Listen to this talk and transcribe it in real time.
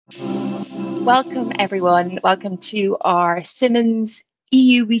Welcome, everyone. Welcome to our Simmons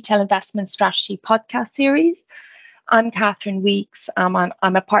EU Retail Investment Strategy podcast series. I'm Catherine Weeks. I'm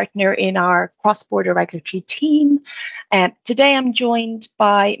a partner in our cross-border regulatory team. Today, I'm joined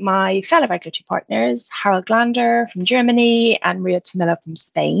by my fellow regulatory partners, Harold Glander from Germany and Maria Tamila from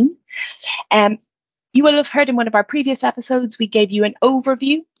Spain. You will have heard in one of our previous episodes, we gave you an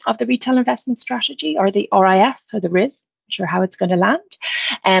overview of the retail investment strategy, or the RIS, or the RIS. Sure how it's going to land.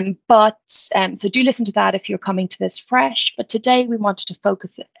 So do listen to that if you're coming to this fresh. But today we wanted to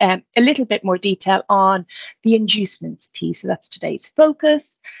focus a little bit more detail on the inducements piece. So that's today's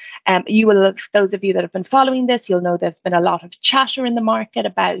focus. You will have, those of you that have been following this, you'll know there's been a lot of chatter in the market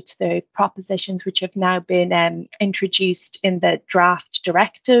about the propositions which have now been introduced in the draft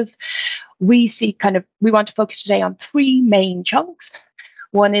directive. We want to focus today on three main chunks.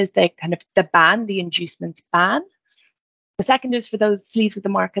 One is the ban, the inducements ban. The second is for those sleeves of the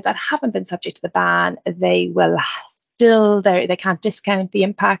market that haven't been subject to the ban, they can't discount the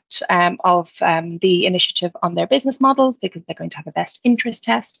impact of the initiative on their business models because they're going to have a best interest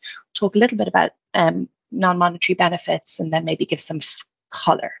test. We'll talk a little bit about non-monetary benefits and then maybe give some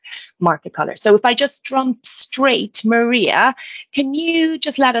market color. So if I just jump straight, Maria, can you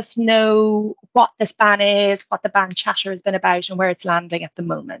just let us know what this ban is, what the ban chatter has been about and where it's landing at the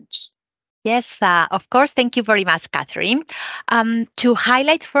moment? Yes, of course. Thank you very much, Catherine. To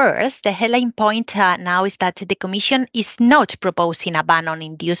highlight first, the headline point now is that the Commission is not proposing a ban on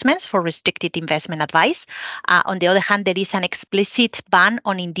inducements for restricted investment advice. On the other hand, there is an explicit ban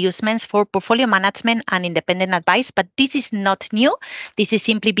on inducements for portfolio management and independent advice, but this is not new. This is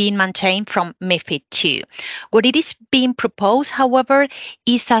simply being maintained from MiFID II. What it is being proposed, however,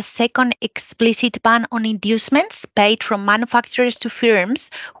 is a second explicit ban on inducements paid from manufacturers to firms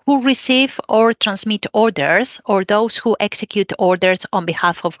who receive or transmit orders or those who execute orders on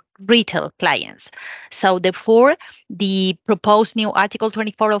behalf of retail clients. So therefore, the proposed new Article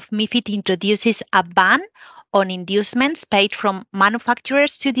 24 of MiFID introduces a ban on inducements paid from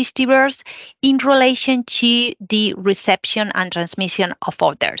manufacturers to distributors in relation to the reception and transmission of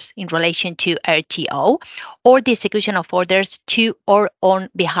orders, in relation to RTO, or the execution of orders to or on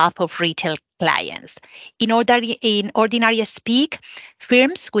behalf of retail clients. In ordinary speak,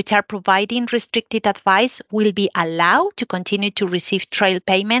 firms which are providing restricted advice will be allowed to continue to receive trail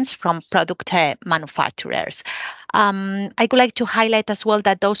payments from product manufacturers. I would like to highlight as well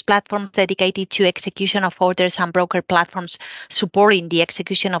that those platforms dedicated to execution of orders and broker platforms supporting the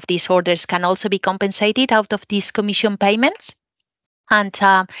execution of these orders can also be compensated out of these commission payments. And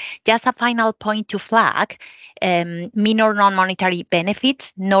just a final point to flag, minor non-monetary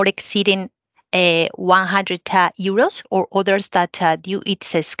benefits not exceeding 100 euros or others that due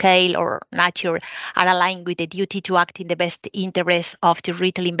its scale or nature are aligned with the duty to act in the best interest of the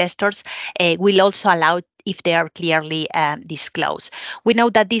retail investors will also allow if they are clearly disclosed. We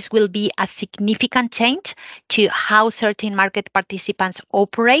know that this will be a significant change to how certain market participants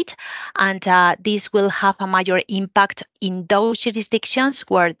operate, and this will have a major impact in those jurisdictions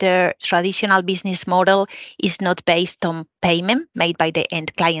where their traditional business model is not based on payment made by the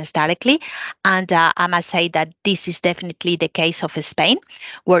end clients directly. And I must say that this is definitely the case of Spain,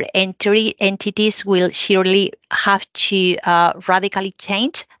 where entities will surely have to radically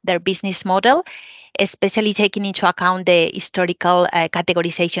change their business model, especially taking into account the historical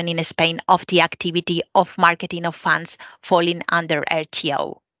categorization in Spain of the activity of marketing of funds falling under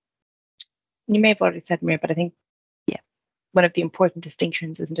RTO. You may have already said, Maria, but I think one of the important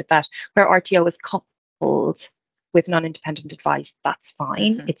distinctions, isn't it, that where RTO is coupled with non-independent advice, that's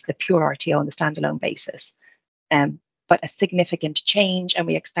fine. Mm-hmm. It's the pure RTO on the standalone basis. But a significant change, and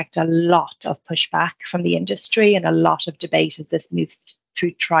we expect a lot of pushback from the industry and a lot of debate as this moves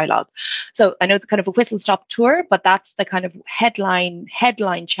through trilogue. So I know it's kind of a whistle-stop tour, but that's the kind of headline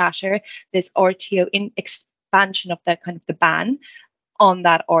chatter, this RTO in expansion of the kind of the ban on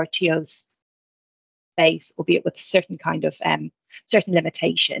that RTO space, albeit with certain kind of certain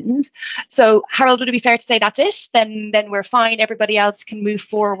limitations. So Harold, would it be fair to say that's it? Then we're fine. Everybody else can move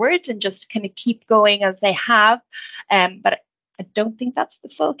forward and just kind of keep going as they have. But I don't think that's the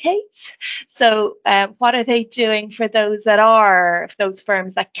full case. So what are they doing for those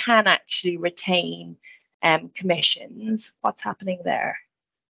firms that can actually retain commissions? What's happening there?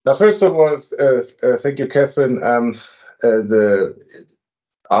 Now, first of all, thank you, Catherine. The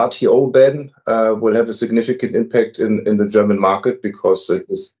RTO ban will have a significant impact in the German market because it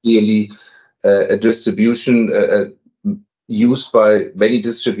is clearly a distribution used by many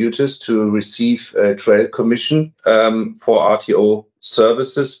distributors to receive a trail commission for RTO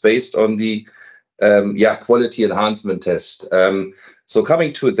services based on the quality enhancement test. So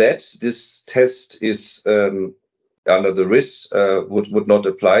coming to that, this test is under the RIS would not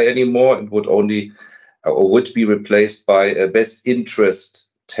apply anymore and would only or would be replaced by a best interest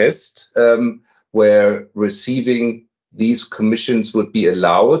test, where receiving these commissions would be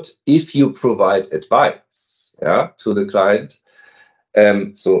allowed if you provide advice, to the client.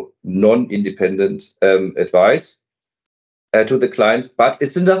 So non-independent advice to the client, but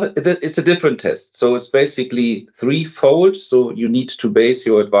it's a different test. So it's basically threefold. So you need to base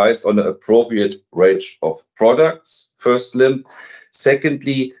your advice on an appropriate range of products, first limb.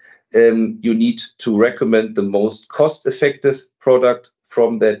 Secondly, you need to recommend the most cost-effective product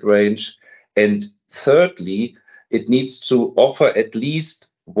from that range. And thirdly, it needs to offer at least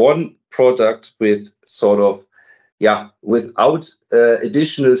one product with without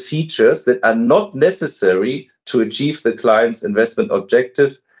additional features that are not necessary to achieve the client's investment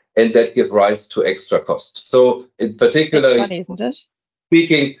objective and that give rise to extra cost. So in particular, Funny, isn't it?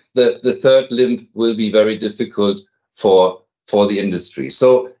 Speaking, the third limb will be very difficult for the industry.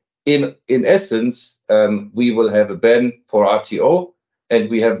 So in essence, we will have a ban for RTO, and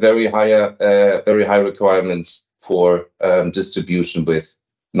we have very high requirements for distribution with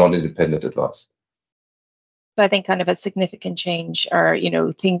non-independent advice. So I think kind of a significant change or,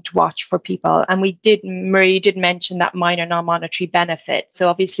 thing to watch for people. And Marie did mention that minor non-monetary benefit. So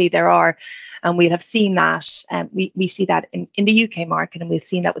obviously there are, and we'll have seen that, we see that in the UK market, and we've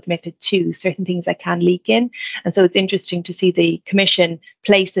seen that with MiFID II, certain things that can leak in. And so it's interesting to see the Commission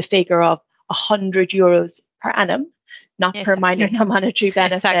place a figure of €100 per annum, not per minor non-monetary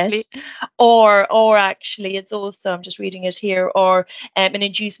benefit. Exactly. Or actually, it's also, I'm just reading it here, or an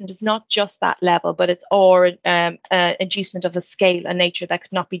inducement is not just that level, but it's inducement of a scale and nature that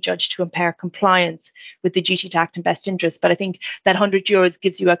could not be judged to impair compliance with the duty to act in best interest. But I think that €100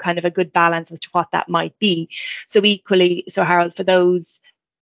 gives you a kind of a good balance as to what that might be. So equally, Harold, for those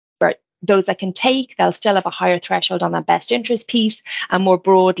that can take, they'll still have a higher threshold on that best interest piece, and more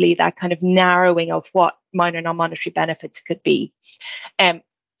broadly, that kind of narrowing of what minor non-monetary benefits could be.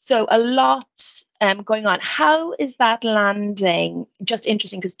 So a lot going on. How is that landing? Just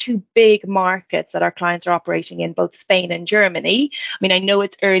interesting, because two big markets that our clients are operating in, both Spain and Germany. I mean, I know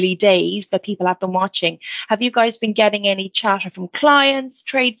it's early days, but people have been watching. Have you guys been getting any chatter from clients,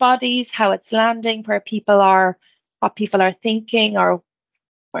 trade bodies, how it's landing, what people are thinking, or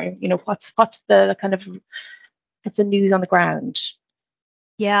what's the news on the ground?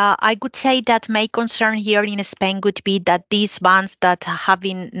 Yeah, I would say that my concern here in Spain would be that these bans that have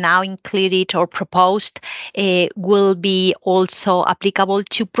been now included or proposed will be also applicable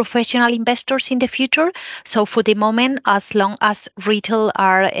to professional investors in the future. So for the moment, as long as retail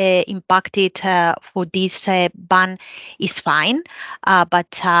are impacted for this ban is fine.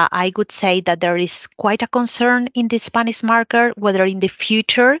 But I would say that there is quite a concern in the Spanish market whether in the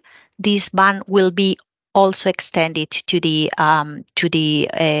future this ban will be also extended to the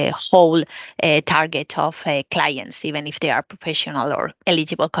whole target of clients, even if they are professional or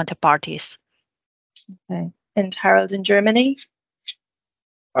eligible counterparties. Okay. And Harold, in Germany?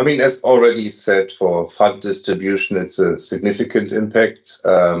 I mean, as already said, for fund distribution, it's a significant impact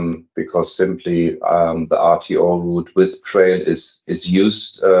because simply the RTO route with trail is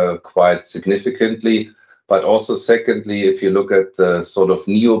used quite significantly. But also, secondly, if you look at the sort of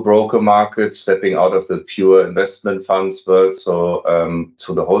neo-broker market, stepping out of the pure investment funds world, so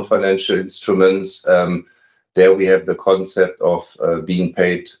to the whole financial instruments, there we have the concept of being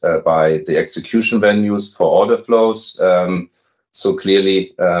paid by the execution venues for order flows. So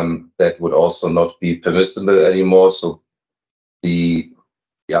clearly, that would also not be permissible anymore. So the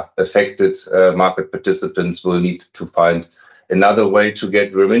affected market participants will need to find another way to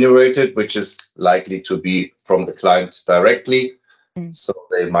get remunerated, which is likely to be from the client directly. So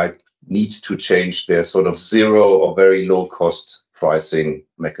they might need to change their sort of zero or very low cost pricing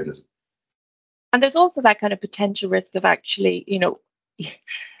mechanism. And there's also that kind of potential risk of actually,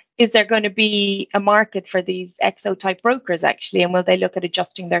 is there going to be a market for these XO type brokers actually? And will they look at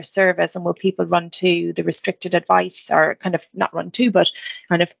adjusting their service, and will people run to the restricted advice, or kind of not run to, but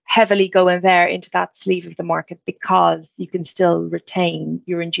kind of heavily go in there into that sleeve of the market because you can still retain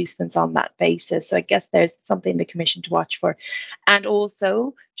your inducements on that basis? So I guess there's something the Commission to watch for. And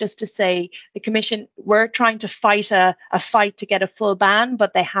also, just to say, the Commission were trying to fight a fight to get a full ban,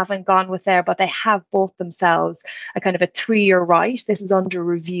 but they haven't gone with there, but they have bought themselves a kind of a 3-year right. This is under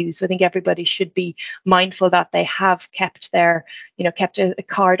review. So I think everybody should be mindful that they have kept a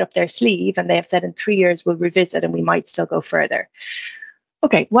card up their sleeve, and they have said in 3 years we'll revisit and we might still go further.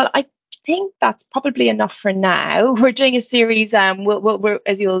 Okay, well, think that's probably enough for now. We're doing a series. We're,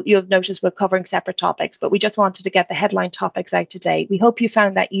 as you'll have noticed, we're covering separate topics, but we just wanted to get the headline topics out today. We hope you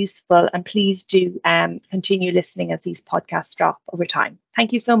found that useful, and please do continue listening as these podcasts drop over time.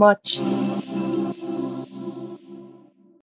 Thank you so much.